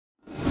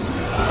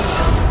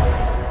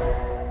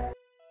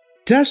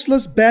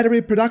Tesla's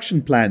battery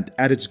production plant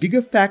at its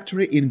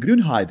Gigafactory in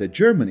Grünheide,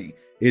 Germany,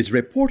 is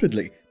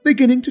reportedly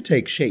beginning to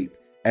take shape,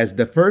 as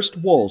the first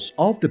walls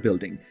of the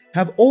building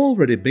have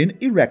already been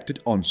erected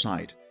on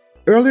site.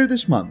 Earlier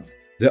this month,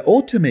 the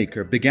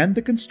automaker began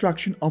the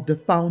construction of the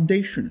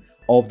foundation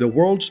of the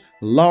world's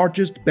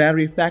largest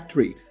battery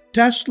factory,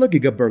 Tesla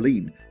Giga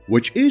Berlin,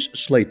 which is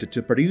slated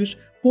to produce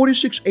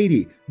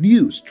 4680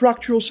 new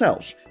structural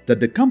cells that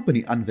the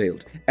company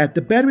unveiled at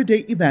the Battery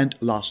Day event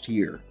last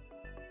year.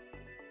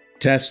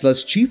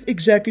 Tesla's chief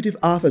executive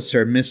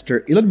officer,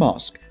 Mr. Elon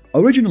Musk,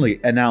 originally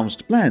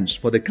announced plans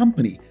for the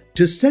company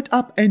to set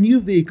up a new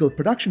vehicle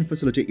production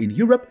facility in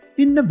Europe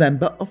in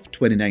November of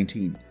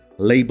 2019.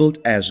 Labeled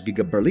as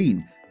Giga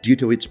Berlin due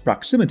to its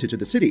proximity to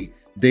the city,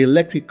 the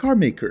electric car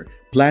maker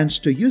plans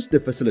to use the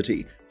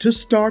facility to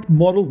start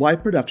Model Y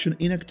production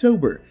in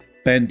October,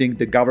 pending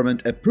the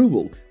government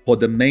approval for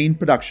the main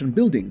production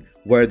building,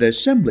 where the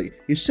assembly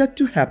is set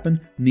to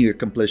happen near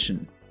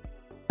completion.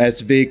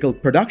 As vehicle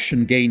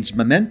production gains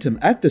momentum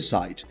at the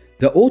site,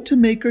 the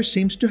automaker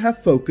seems to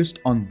have focused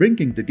on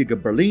bringing the Giga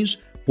Berlin's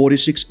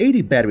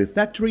 4680 battery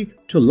factory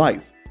to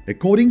life,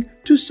 according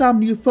to some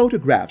new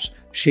photographs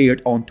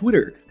shared on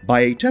Twitter by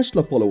a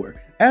Tesla follower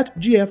at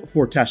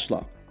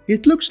GF4Tesla.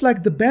 It looks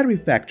like the battery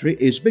factory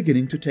is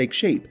beginning to take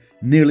shape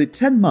nearly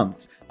 10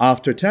 months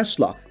after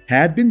Tesla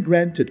had been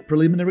granted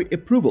preliminary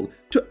approval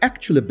to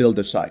actually build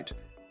the site.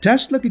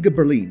 Tesla Giga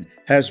Berlin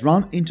has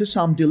run into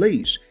some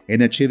delays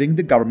in achieving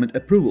the government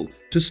approval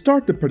to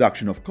start the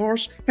production of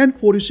cars and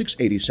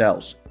 4680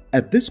 cells.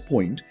 At this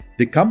point,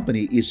 the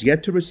company is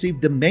yet to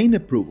receive the main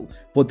approval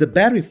for the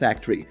battery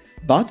factory,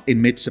 but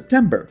in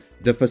mid-September,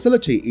 the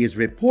facility is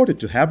reported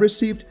to have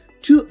received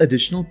 2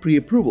 additional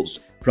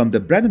pre-approvals from the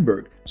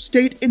Brandenburg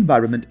State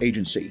Environment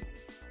Agency.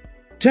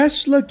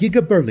 Tesla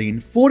Giga Berlin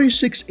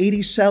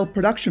 4680 cell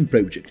production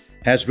project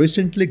has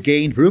recently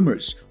gained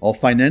rumors of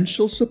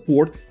financial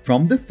support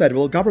from the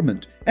federal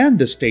government and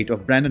the state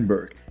of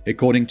Brandenburg,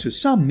 according to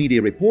some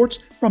media reports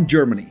from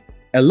Germany.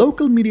 A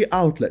local media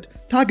outlet,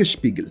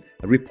 Tagesspiegel,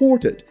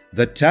 reported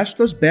that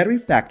Tesla's battery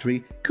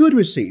factory could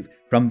receive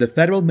from the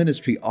Federal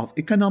Ministry of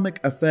Economic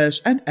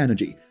Affairs and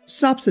Energy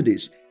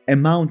subsidies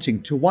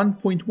amounting to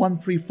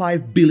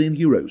 1.135 billion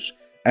euros.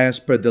 As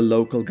per the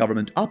local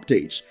government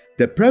updates,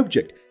 the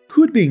project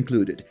could be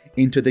included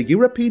into the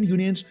European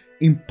Union's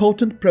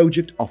Important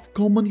Project of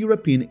Common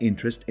European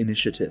Interest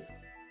initiative.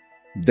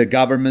 The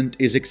government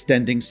is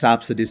extending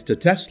subsidies to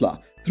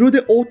Tesla through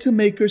the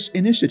automaker's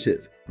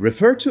initiative,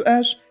 referred to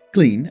as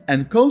Clean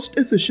and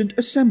Cost-Efficient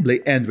Assembly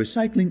and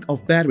Recycling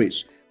of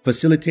Batteries,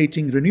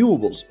 Facilitating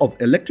Renewables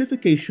of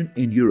Electrification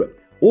in Europe,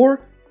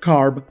 or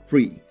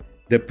CARB-free.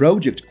 The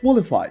project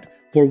qualified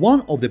for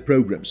one of the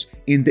programs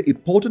in the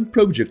Important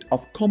Project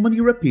of Common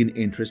European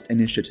Interest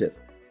initiative.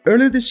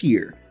 Earlier this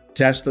year,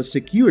 Tesla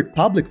secured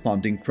public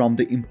funding from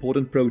the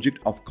Important Project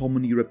of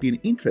Common European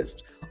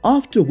Interest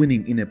after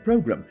winning in a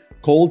program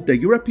called the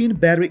European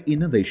Battery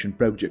Innovation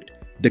Project.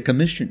 The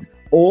Commission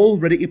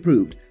already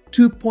approved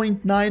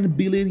 2.9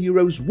 billion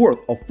euros worth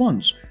of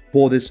funds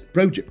for this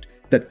project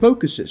that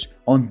focuses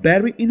on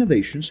battery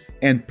innovations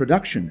and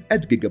production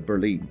at Giga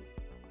Berlin.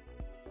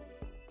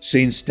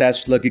 Since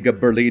Tesla Giga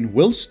Berlin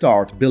will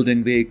start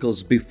building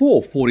vehicles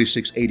before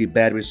 4680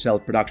 battery cell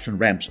production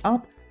ramps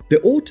up, the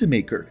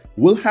automaker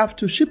will have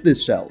to ship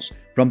these cells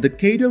from the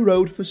Kato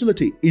Road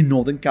facility in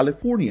Northern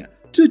California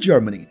to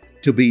Germany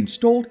to be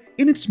installed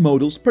in its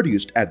models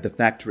produced at the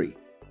factory.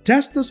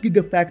 Tesla's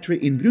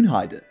Gigafactory in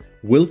Grünheide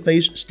will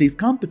face stiff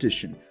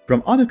competition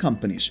from other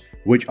companies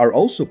which are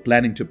also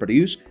planning to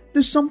produce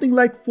something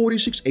like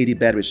 4680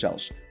 battery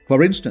cells.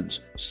 For instance,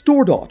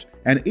 StoreDot,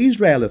 an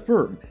Israeli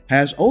firm,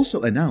 has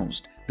also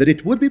announced that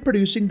it would be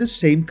producing the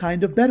same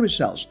kind of battery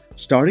cells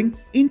starting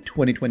in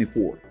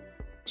 2024.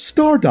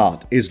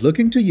 StoreDot is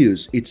looking to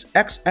use its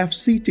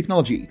XFC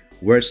technology,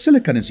 where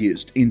silicon is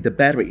used in the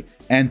battery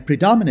and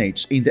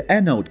predominates in the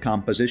anode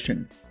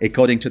composition.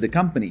 According to the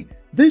company,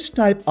 this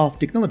type of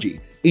technology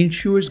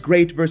ensures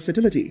great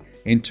versatility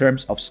in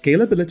terms of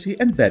scalability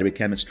and battery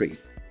chemistry.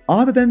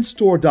 Other than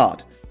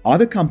StoreDot,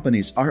 other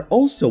companies are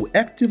also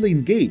actively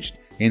engaged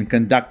in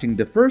conducting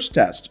the first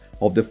tests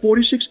of the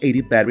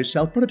 4680 battery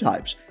cell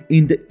prototypes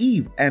in the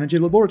EVE Energy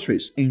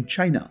Laboratories in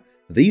China.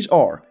 These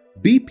are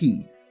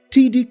BP,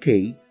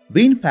 TDK,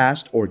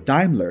 VinFast or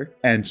Daimler,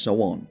 and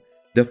so on.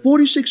 The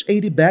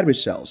 4680 battery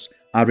cells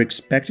are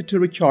expected to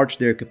recharge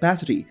their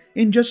capacity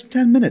in just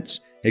 10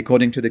 minutes,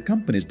 according to the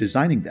companies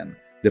designing them.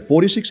 The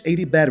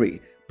 4680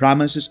 battery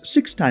promises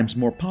 6 times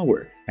more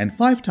power and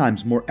 5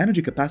 times more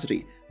energy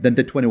capacity than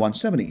the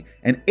 2170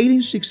 and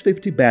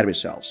 18650 battery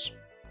cells.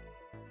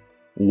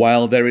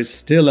 While there is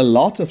still a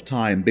lot of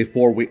time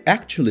before we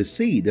actually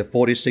see the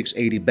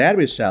 4680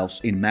 battery cells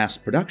in mass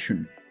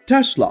production,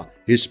 Tesla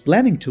is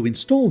planning to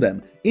install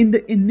them in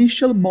the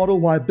initial Model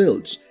Y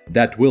builds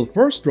that will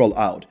first roll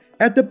out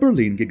at the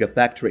Berlin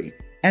Gigafactory.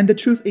 And the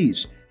truth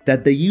is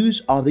that the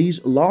use of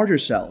these larger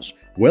cells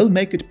will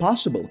make it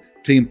possible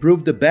to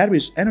improve the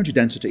battery's energy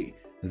density.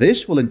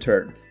 This will in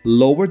turn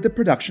lower the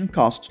production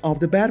costs of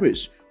the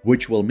batteries,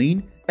 which will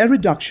mean a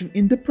reduction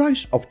in the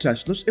price of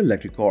Tesla's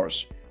electric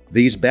cars.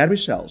 These battery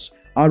cells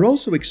are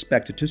also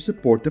expected to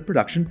support the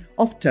production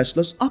of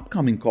Tesla's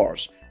upcoming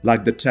cars,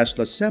 like the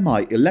Tesla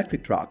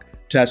semi-electric truck,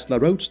 Tesla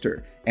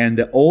Roadster, and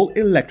the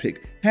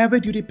all-electric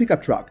heavy-duty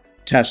pickup truck,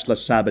 Tesla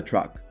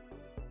Cybertruck.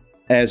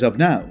 As of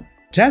now,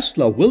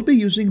 Tesla will be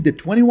using the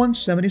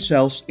 2170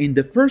 cells in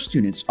the first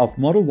units of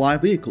Model Y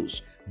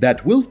vehicles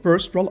that will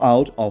first roll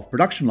out of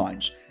production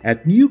lines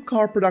at new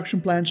car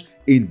production plants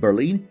in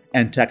Berlin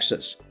and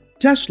Texas.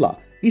 Tesla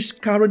is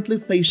currently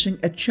facing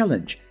a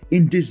challenge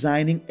in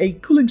designing a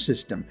cooling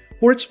system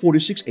for its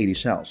 4680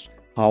 cells.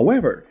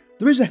 However,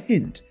 there is a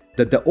hint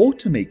that the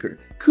automaker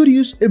could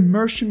use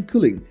immersion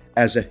cooling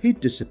as a heat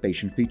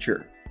dissipation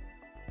feature.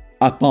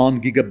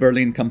 Upon Giga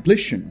Berlin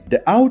completion,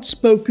 the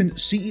outspoken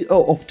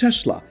CEO of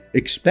Tesla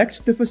expects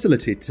the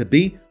facility to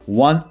be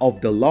one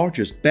of the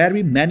largest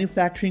battery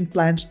manufacturing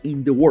plants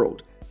in the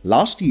world.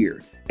 Last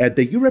year, at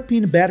the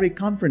European Battery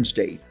Conference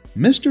Day,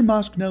 Mr.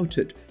 Musk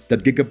noted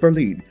that Giga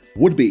Berlin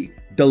would be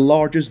the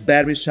largest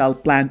battery cell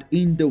plant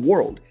in the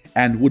world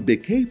and would be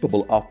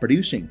capable of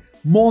producing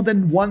more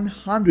than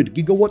 100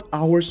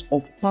 gigawatt-hours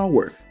of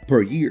power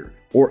per year,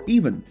 or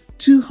even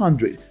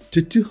 200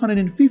 to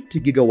 250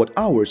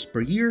 gigawatt-hours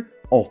per year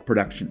of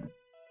production.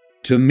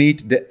 To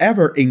meet the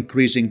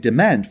ever-increasing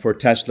demand for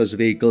Tesla's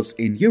vehicles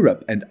in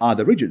Europe and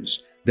other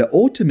regions, the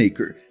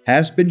automaker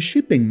has been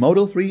shipping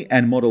Model 3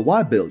 and Model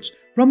Y builds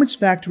from its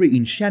factory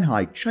in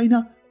Shanghai,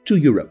 China, to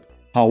Europe.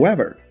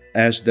 However,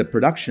 as the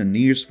production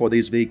nears for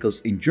these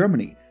vehicles in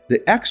Germany,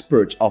 the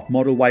exports of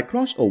Model Y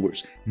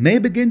crossovers may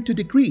begin to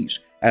decrease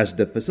as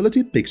the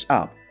facility picks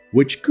up,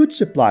 which could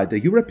supply the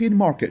European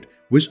market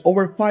with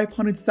over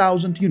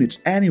 500,000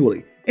 units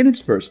annually in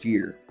its first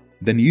year.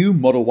 The new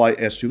Model Y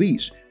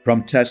SUVs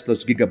from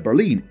Tesla's Giga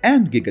Berlin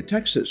and Giga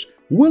Texas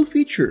will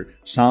feature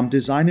some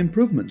design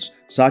improvements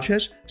such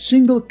as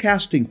single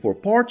casting for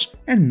parts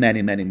and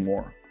many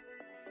more.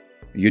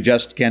 You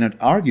just cannot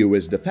argue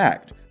with the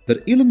fact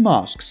that Elon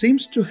Musk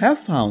seems to have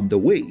found the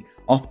way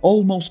of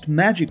almost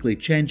magically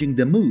changing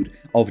the mood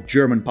of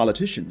German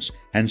politicians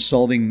and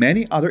solving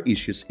many other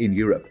issues in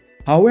Europe.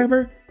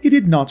 However, he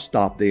did not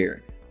stop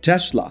there.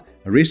 Tesla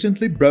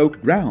recently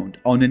broke ground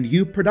on a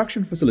new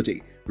production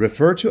facility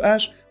referred to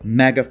as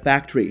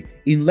Megafactory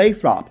in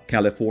Lathrop,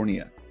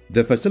 California.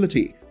 The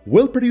facility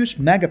will produce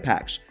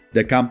Megapacks,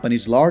 the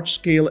company's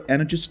large-scale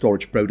energy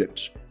storage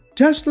products.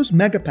 Tesla's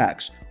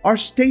Megapacks are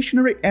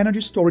stationary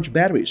energy storage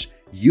batteries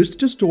used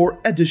to store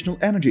additional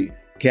energy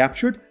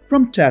captured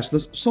from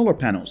Tesla's solar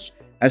panels.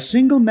 A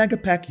single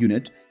Megapack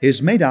unit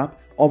is made up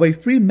of a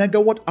 3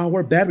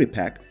 megawatt-hour battery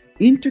pack,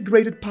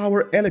 integrated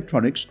power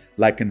electronics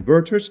like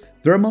inverters,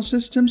 thermal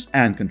systems,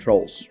 and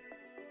controls.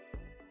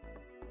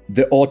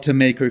 The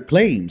automaker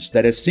claims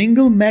that a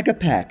single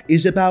Megapack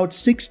is about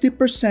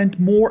 60%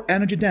 more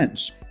energy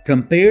dense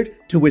compared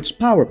to its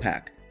power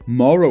pack.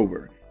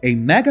 Moreover, a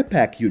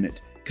Megapack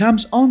unit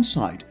comes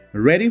on-site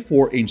ready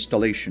for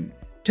installation.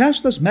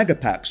 Tesla's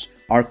Megapacks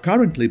are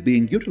currently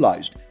being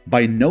utilized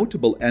by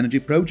notable energy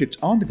projects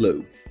on the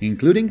globe,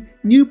 including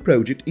new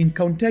project in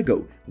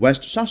Contego,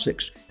 West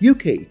Sussex,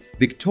 UK,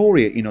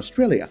 Victoria in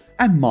Australia,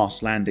 and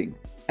Moss Landing.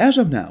 As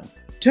of now,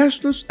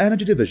 Tesla's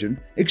energy division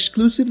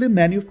exclusively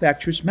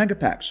manufactures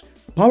Megapacks,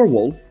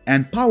 Powerwall,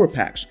 and Power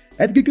Packs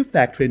at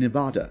Gigafactory,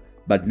 Nevada.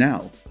 But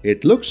now,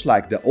 it looks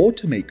like the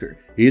automaker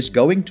is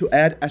going to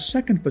add a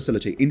second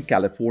facility in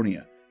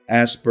California.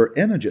 As per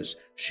images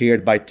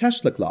shared by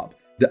Tesla Club,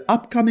 the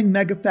upcoming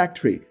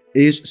Megafactory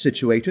is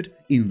situated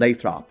in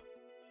Lathrop.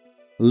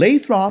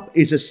 Lathrop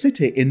is a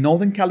city in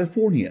Northern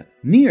California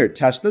near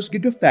Tesla's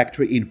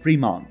Gigafactory in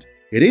Fremont.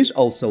 It is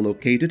also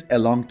located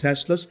along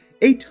Tesla's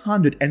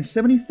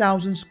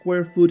 870,000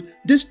 square foot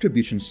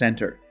distribution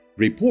center.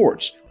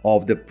 Reports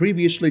of the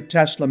previously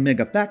Tesla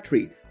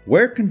Megafactory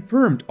were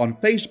confirmed on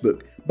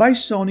Facebook by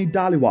Sonny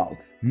Dhaliwal,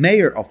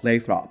 mayor of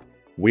Lathrop.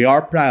 "We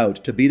are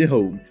proud to be the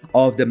home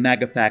of the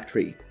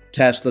Megafactory,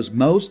 Tesla's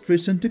most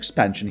recent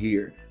expansion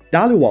here,"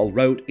 Dhaliwal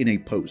wrote in a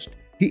post.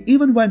 He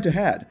even went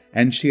ahead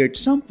and shared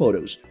some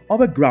photos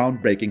of a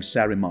groundbreaking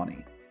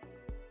ceremony.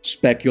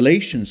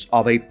 Speculations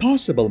of a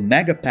possible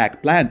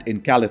Megapack plant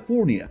in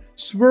California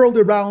swirled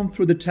around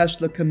through the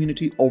Tesla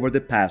community over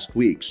the past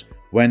weeks,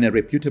 when a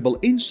reputable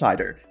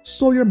insider,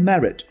 Sawyer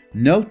Merritt,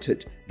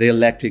 noted the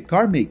electric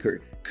car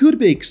maker could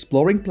be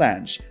exploring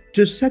plans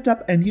to set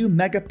up a new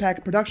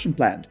Megapack production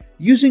plant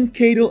using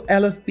Kato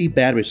LFP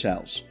battery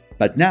cells.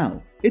 But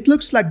now, it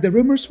looks like the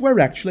rumors were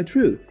actually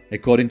true,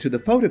 according to the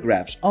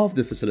photographs of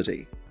the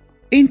facility.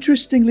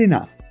 Interestingly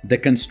enough, the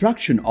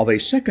construction of a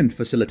second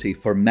facility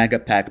for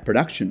Megapack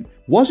production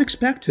was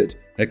expected,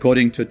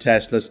 according to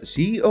Tesla's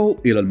CEO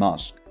Elon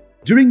Musk.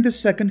 During the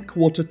second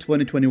quarter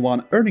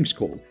 2021 earnings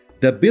call,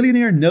 the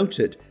billionaire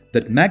noted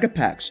that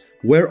Megapacks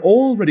were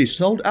already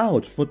sold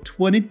out for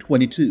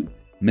 2022.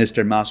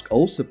 Mr. Musk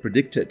also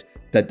predicted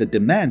that the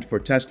demand for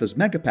Tesla's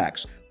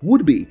Megapacks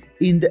would be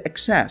in the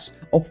excess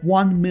of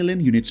 1 million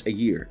units a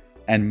year.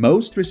 And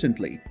most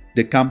recently,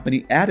 the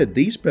company added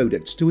these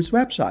products to its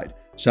website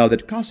so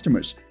that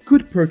customers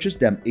could purchase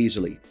them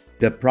easily.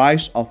 The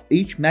price of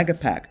each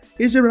megapack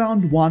is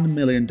around $1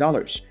 million,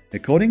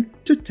 according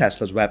to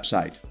Tesla's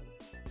website.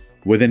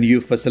 With a new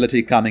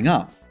facility coming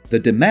up, the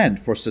demand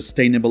for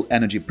sustainable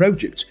energy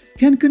projects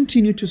can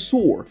continue to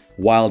soar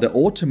while the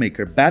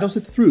automaker battles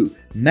it through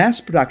mass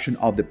production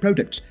of the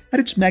products at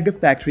its mega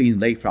factory in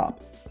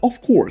Lathrop.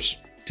 Of course,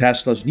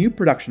 Tesla's new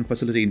production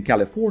facility in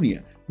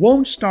California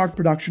won't start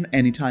production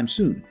anytime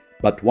soon,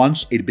 but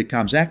once it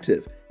becomes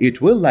active,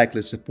 it will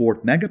likely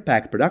support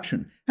megapack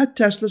production at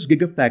Tesla's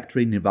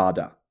Gigafactory in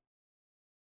Nevada.